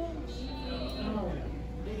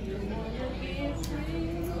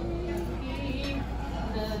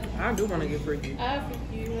 I do want to get freaky.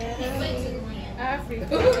 Africa.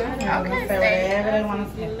 Okay, whatever they want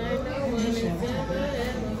to say. I appreciate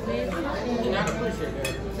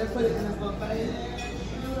that. Just put it in this little thing.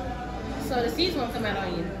 So the seeds won't come out on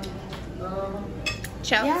you.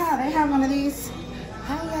 Yeah, they have one of these.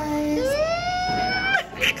 Hi guys.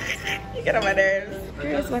 You get on my nerves.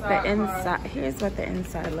 Here's what the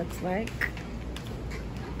inside looks like.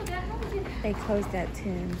 They closed at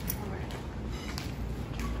 10.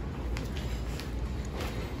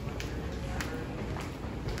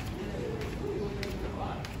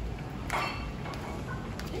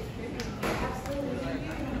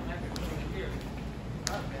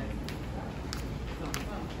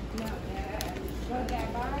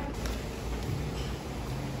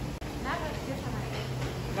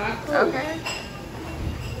 Okay.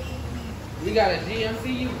 We got a GMC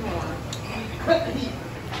unicorn.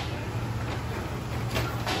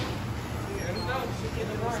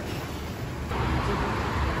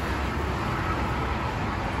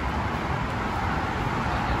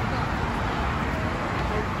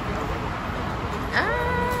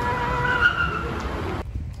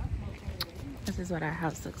 This is what our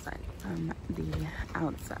house looks like from the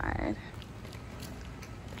outside.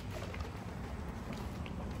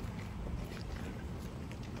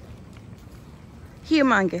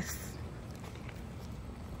 Humongous.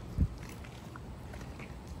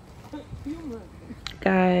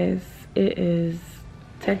 Guys, it is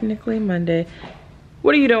technically Monday.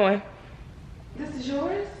 What are you doing? This is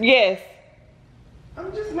yours? Yes.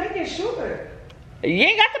 I'm just making sure. You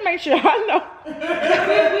ain't got to make sure, I know. We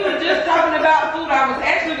were just talking about food. I was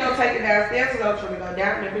actually going to take it downstairs because I was trying to go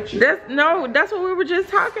down there with you. That's what we were just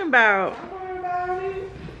talking about. Don't worry about it.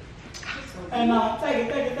 And take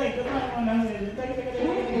it.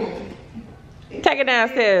 Take it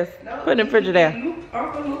downstairs. Put it in the refrigerator.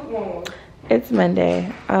 It's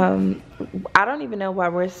Monday. I don't even know why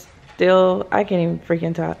we're still, I can't even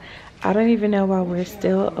freaking talk. I don't even know why we're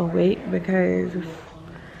still awake because,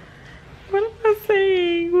 what am I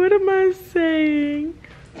saying? What am I saying?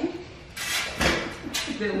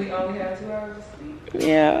 That we only have 2 hours of sleep?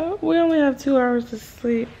 Yeah, we only have 2 hours of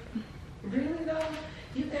sleep. Really though?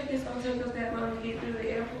 You think it's going to take us that long to get through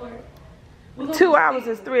the airport? 2 hours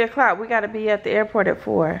is 3 o'clock. We got to be at the airport at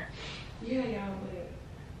 4. Yeah, y'all,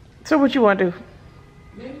 but So what you want to do?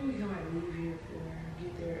 maybe we can like move here for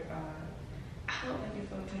get there. I don't think it's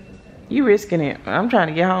going to take us that long. You risking it. I'm trying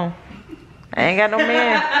to get home. I ain't got no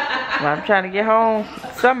man. But I'm trying to get home.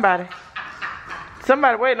 Somebody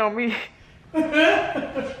waiting on me. I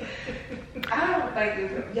don't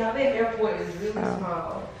think it's, y'all, that airport is really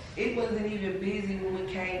small. It wasn't even busy when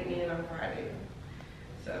we came in on Friday.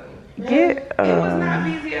 So it was not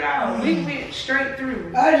busy at all. We went straight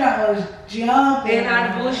through. I was jumping. Then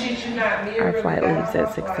I bullshit you not mirror. Our flight leaves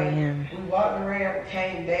at 6 a.m. We walked around,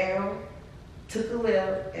 came down, took a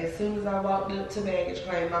left. As soon as I walked up to baggage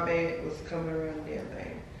claim, my bag was coming around the damn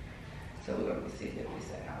thing. So we're gonna be sitting at least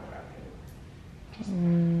an hour out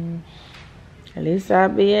here. At least I'll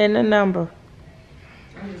be in the number.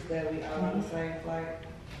 I'm just glad we all on the same flight.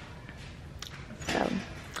 So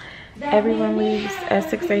everyone leaves at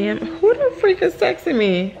 6 a.m. Who the freak is texting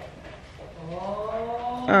me?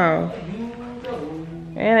 Oh.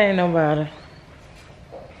 It ain't nobody.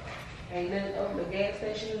 Ain't nothing on the gas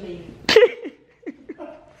station to leave.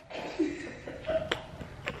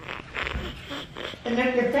 And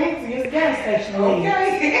if the fanciest gas station leaves.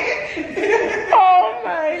 Okay. Oh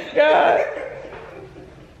my God.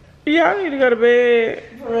 Y'all need to go to bed.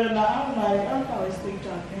 For real, no, I'm probably sleep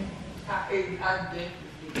talking.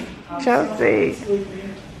 Chelsea,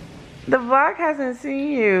 the vlog hasn't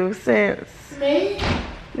seen you since. Me?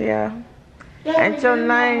 Yeah. And your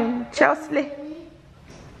name, Chelsea?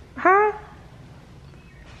 Huh?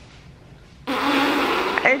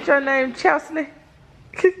 Ain't your name Chelsea?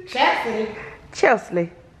 Chastity. Chelsea.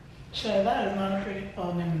 Sure, that is not a pretty.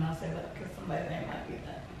 Oh, maybe not say that because somebody's name might be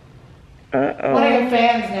that. Uh-oh. One of your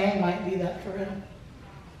fans' name might be that for real.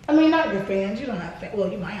 I mean, not your fans. You don't have fans. Well,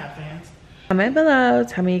 you might have fans. Comment below.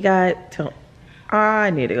 Tell me you got. I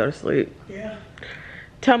need to go to sleep. Yeah.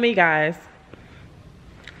 Tell me, guys.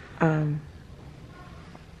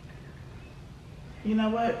 You know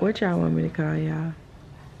what? What y'all want me to call y'all?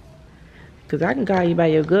 Cause I can call you by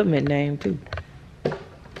your government name too.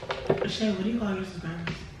 Shay, what do you call your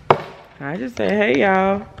subscribers? I just say, hey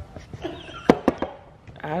y'all.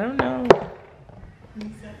 I don't know.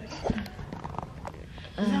 It's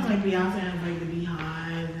not like Beyonce has like the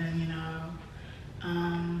Beehive and you know,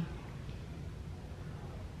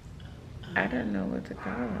 I don't know what to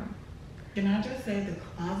call them. Can I just say the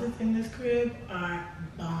closets in this crib are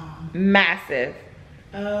bomb. Massive.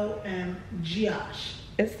 OMGosh.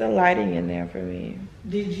 It's the lighting in there for me.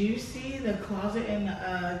 Did you see the closet in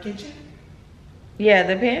the kitchen? Yeah,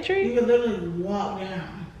 the pantry? You could literally walk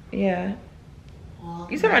down. Yeah.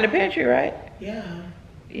 Walk You talking about the pantry, right? Yeah.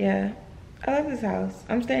 Yeah. I love this house.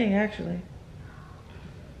 I'm staying, actually.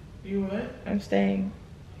 You what? I'm staying.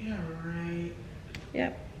 Yeah, right.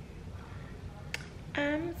 Yep.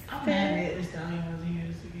 I'm mad staying. Miss Stallion wasn't here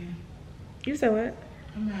this weekend. You said what?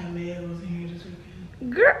 I'm mad Meg wasn't here this weekend.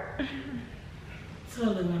 Girl.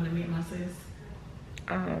 Totally wanted to meet my sis.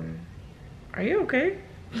 Are you okay?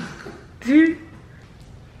 You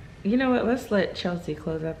know what? Let's let Chelsea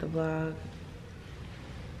close out the vlog.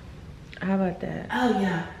 How about that? Oh,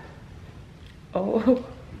 yeah. Oh,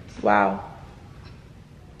 wow.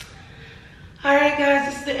 All right, guys,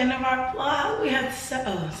 this is the end of our vlog. We had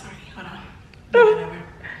oh, sorry, hold on. Whatever.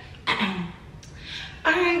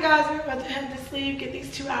 All right, guys, we're about to head to sleep. Get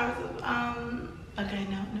these 2 hours of okay,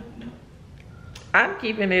 no. I'm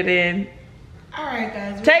keeping it in. All right,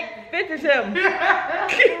 guys. Take 57.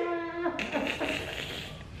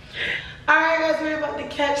 All right, guys, we're about to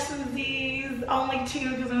catch some Z's. Only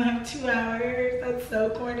 2 because we have 2 hours. That's so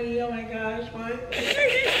corny. Oh my gosh, what?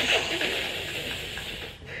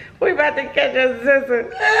 We about to catch a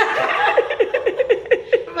sister.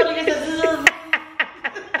 We're about to catch a sister.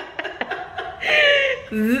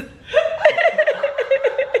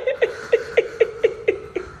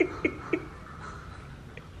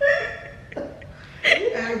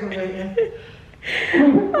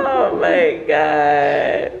 Oh my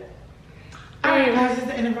god. Alright guys, this is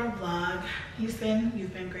the end of our vlog. Houston,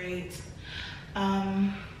 you've been great.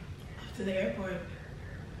 Off to the airport.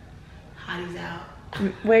 Hottie's out.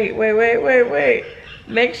 Wait.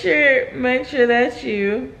 Make sure that's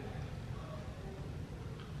you.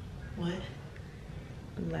 What?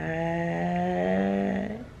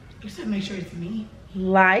 Like. You said make sure it's me.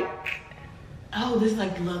 Like. Oh, this is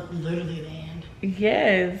like literally the end.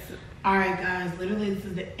 Yes. All right, guys, literally this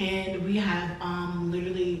is the end. We have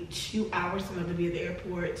literally 2 hours so we have to be at the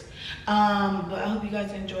airport. But I hope you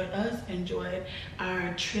guys enjoyed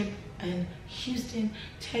our trip in Houston,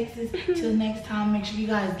 Texas. Till next time, make sure you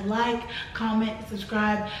guys like, comment,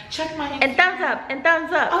 subscribe, check my Instagram. And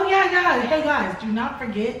thumbs up. Oh yeah, guys. Hey guys, do not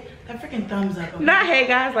forget that freaking thumbs up. Okay? Not hey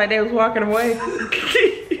guys, like they was walking away.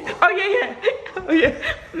 Oh yeah.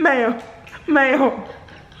 Ma'am. Oh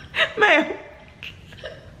my gosh.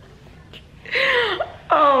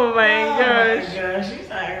 Oh my gosh, she's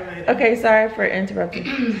aggravated. Okay, sorry for interrupting.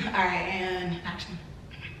 Alright, and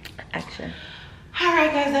action.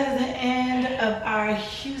 Alright guys, that is the end of our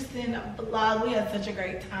Houston vlog. We had such a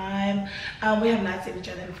great time. We have not seen each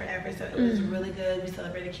other in forever, so it was really good. We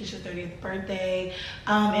celebrated Keisha's 30th birthday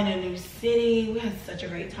in a new city. We had such a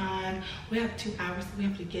great time. We have 2 hours, so we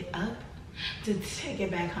have to get up to take it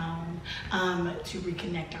back home to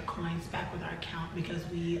reconnect our coins back with our account because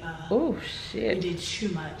we oh shit, we did too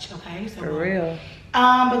much. Okay, so for real.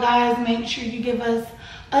 But guys, make sure you give us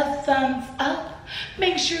a thumbs up.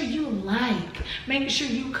 Make sure you like, make sure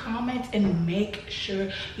you comment, and make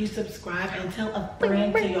sure you subscribe and tell a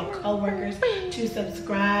friend, to your coworkers to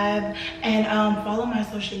subscribe, and follow my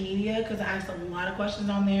social media because I asked a lot of questions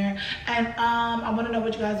on there, and I want to know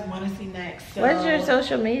what you guys want to see next. So, what's your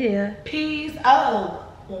social media? Peace. Oh,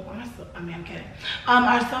 well, I'm kidding.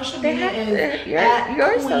 Our social media is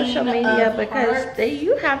your social media because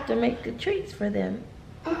you have to make the treats for them.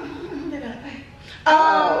 They gotta pay.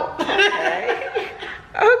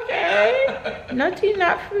 Okay. Nothing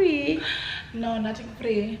not free. No, nothing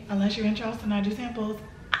free unless you're in Charleston. I do samples.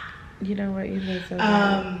 You know what? You look so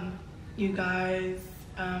you guys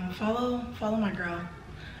follow my girl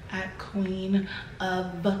at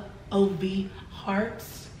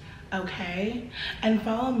QUEENovHEARTS. okay? And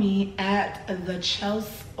follow me at the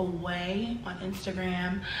Chelsea Way on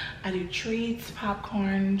Instagram. I do treats,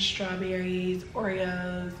 popcorn, strawberries,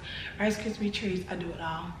 Oreos, Rice Krispie treats. I do it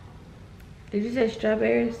all. Did you say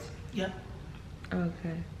strawberries? Yep.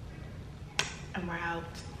 Okay. And we're out.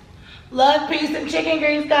 Love, peace, and chicken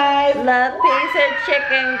grease, guys. Love, peace, and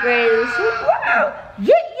chicken grease. Wow.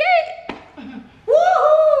 Yeah, yeah.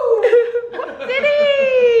 Woohoo. Whoop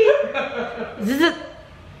diddy.